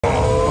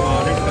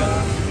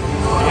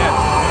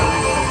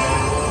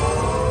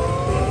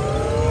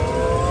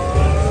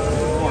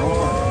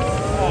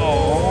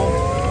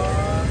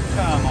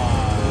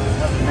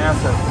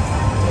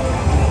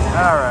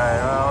Alright,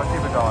 well, let's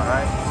keep it going,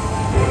 right?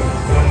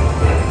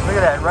 Look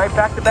at that, right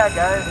back to back,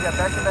 guys. We got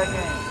back to back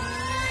games.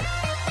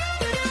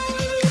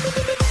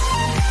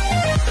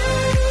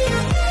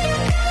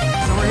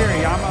 So we're here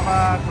at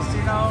Yaamava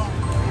Casino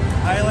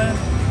Island.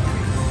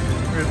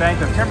 We're the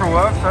bank of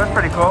Timberwolf, so that's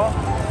pretty cool.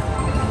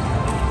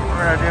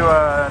 We're going to do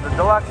the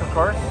deluxe, of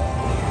course.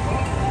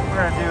 We're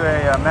going to do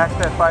a max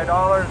bet $5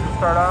 to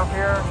start off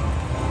here.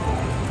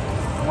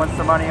 I want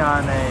some money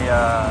on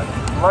a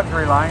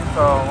luxury line,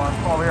 so I'll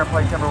come over here and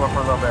play Timberwolf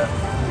for a little bit.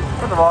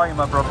 Put the volume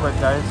up real quick,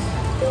 guys.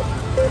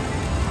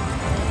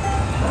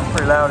 It's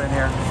pretty loud in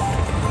here.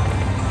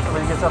 So we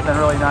can get something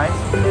really nice.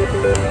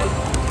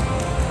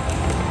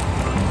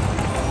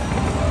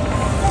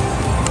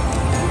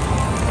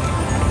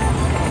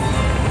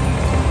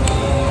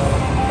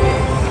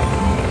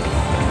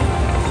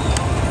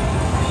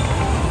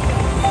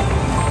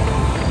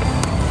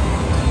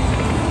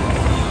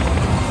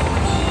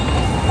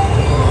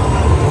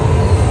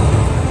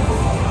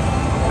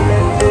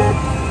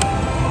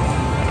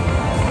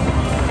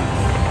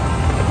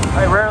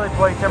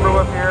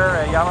 Timberwolf here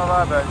at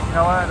Yaamava, but you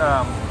know what?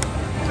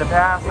 In the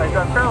past, I've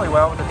done fairly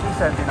well with the 2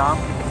 cent denom.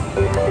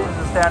 This is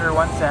the standard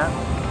 1 cent.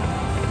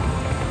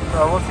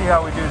 So we'll see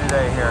how we do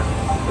today here.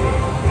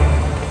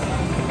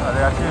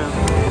 There got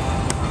 2.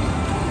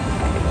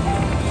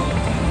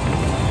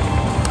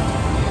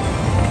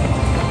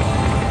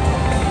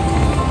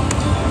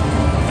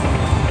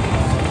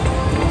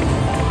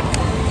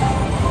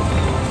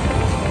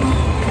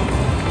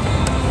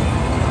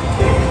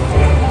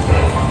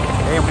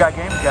 Got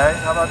games, guys.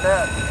 How about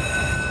that?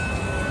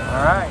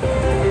 All right,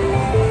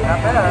 not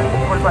bad.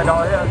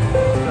 $45 hit.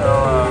 So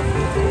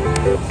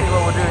let's see what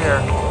we'll do here.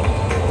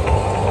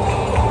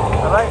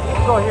 All right,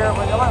 we'll go here.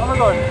 I'm gonna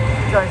go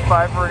times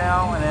 5 for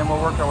now, and then we'll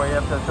work our way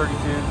up to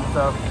 32s and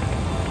stuff.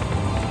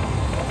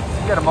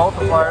 You get a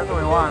multiplier. That's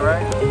what we want,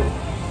 right?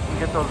 We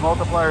get those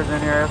multipliers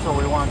in here. That's what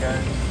we want,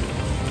 guys.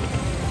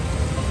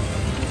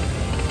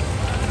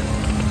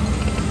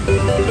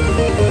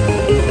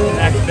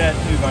 Max bet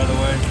too, by the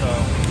way. So.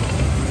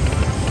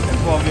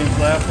 12 games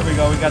left. Here we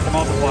go. We got the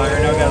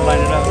multiplier. Now we got to line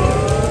it up.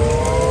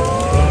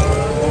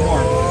 One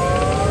more.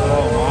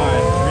 Oh my.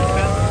 3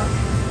 spins?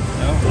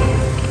 No.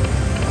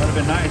 That would have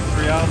been nice.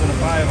 3 Owls and a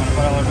 5 on a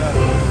 $5 bet.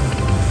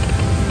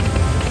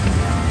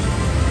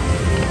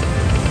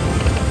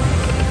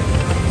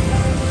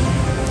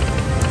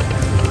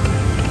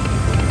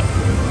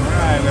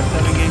 Alright, we have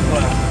 7 games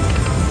left.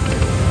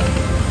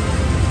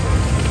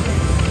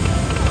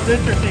 It's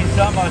interesting.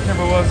 Some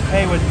Timberwolves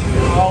pay with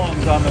 2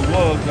 columns on the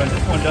Wolves, but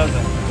this one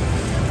doesn't.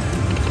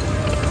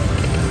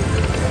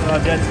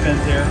 Dead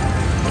spins here.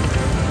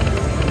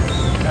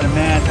 Got a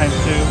man times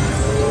 2.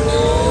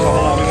 So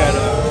hold on, we got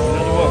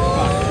another wolf. Come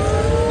on.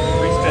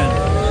 Respin.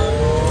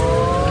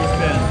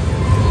 Respin.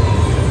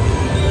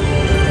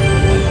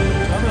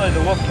 Normally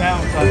the wolf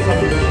counts on some of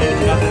the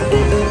machines, not this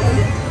one.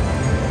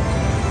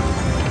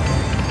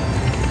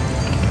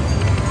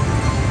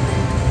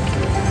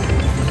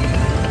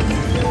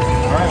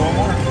 Alright, one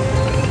more.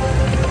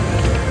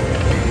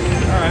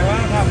 Alright, well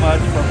not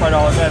much for a $5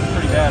 bet. It's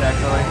pretty bad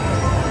actually.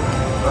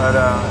 But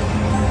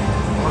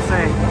we'll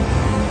see.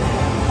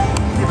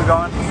 Keep it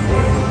going.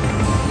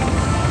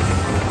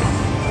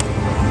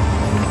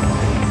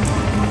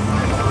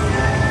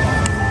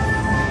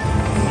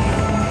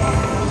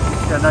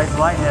 Got a nice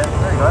line hit.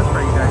 There you go. That's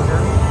pretty nice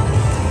here.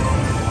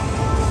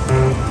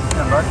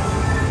 $10.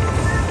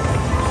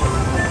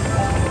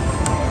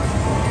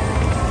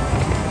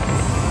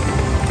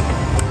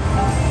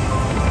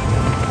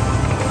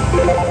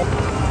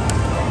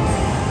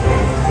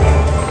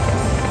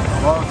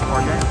 Well, some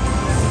more games.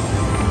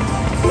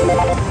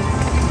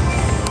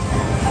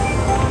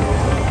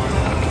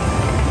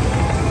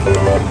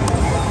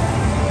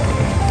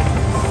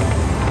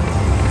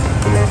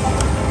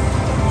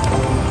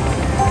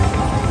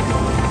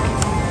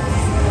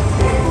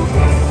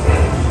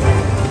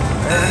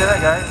 Look at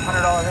that, guys.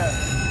 $100 hit.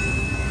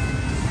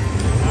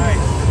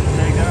 Nice.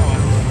 Take that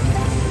one.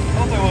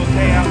 Hopefully we'll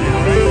pay out now,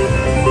 right?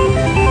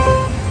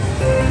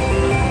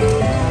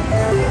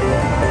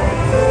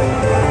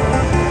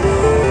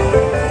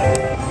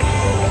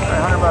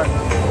 $100.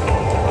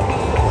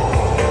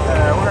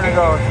 We're gonna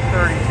go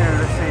 32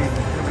 to see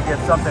if we get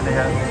something to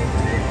hit.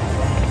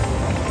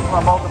 Come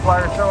on,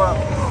 multiplier, show up.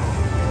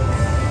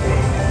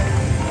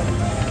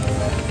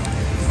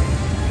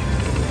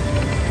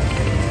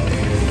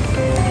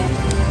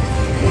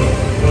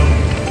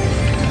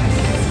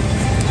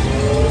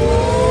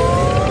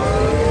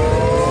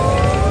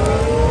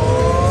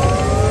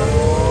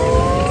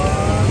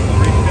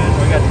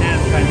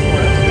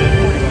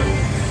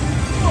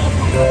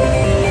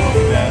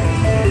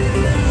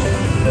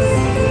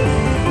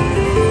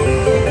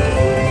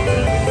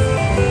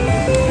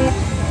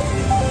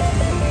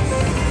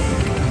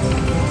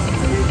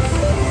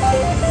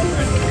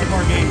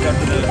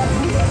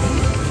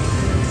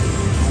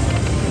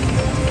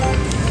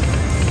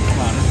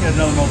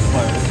 Another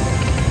multiplier.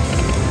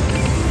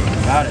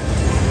 Got it.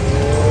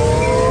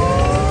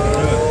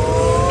 Do it.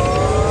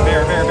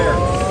 Bear.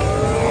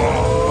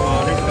 Oh, come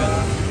on, respin.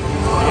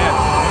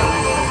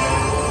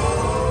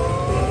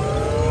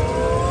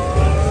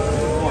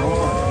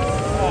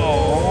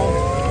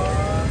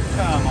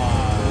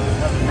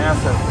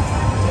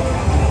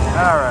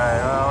 Alright,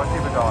 well, let's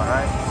keep it going,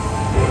 right?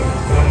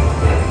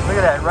 Look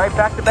at that, right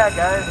back to back,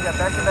 guys. We got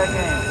back to back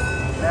games.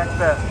 Max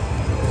bet.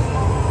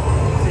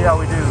 See how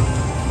we do.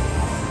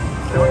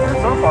 Doing good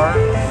so far.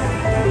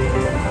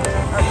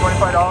 That's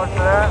 $25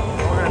 for that.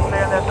 We're going to stay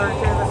on that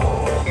 32.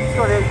 Let's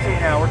go to 18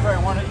 now. We're trying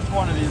each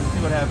one of these and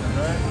see what happens,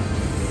 right?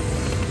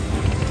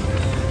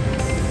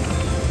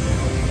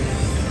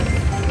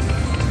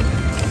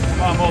 Come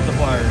on,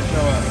 multipliers,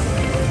 show up.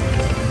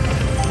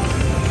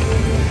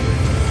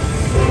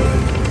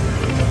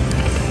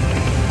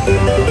 There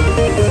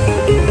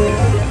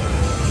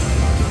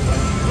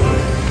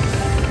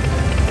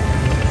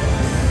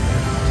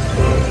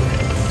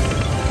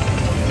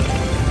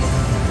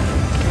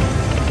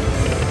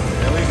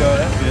we go,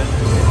 that's good.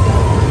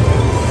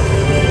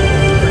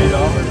 $3.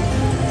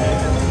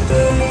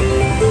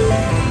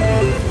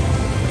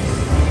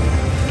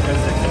 Got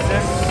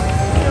 66.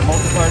 Yeah,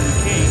 multipliers are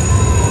key.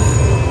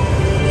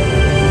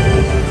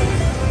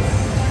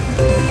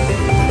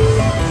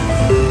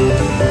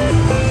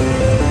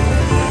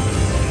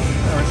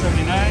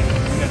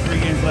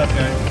 Left,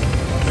 guys.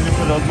 Looking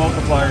for those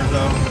multipliers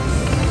though.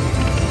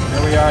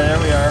 There we are, there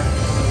we are.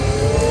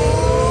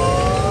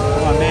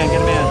 Come on, man, get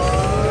him in.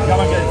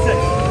 Come on, get it. 6.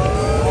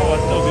 Oh,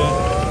 that's still good.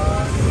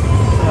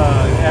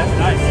 That's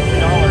nice.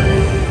 $3.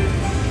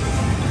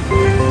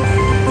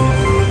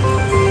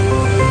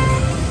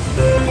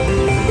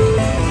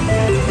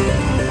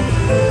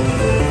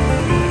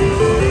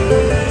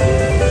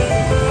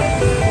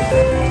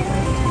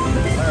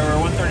 Alright,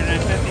 we're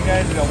 139.50,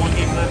 guys. We got one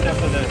game left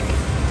after this.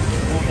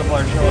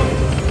 Multiplier show up. Do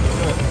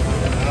it.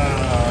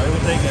 It will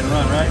take it and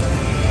run, right?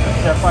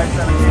 That's that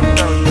 517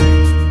 start.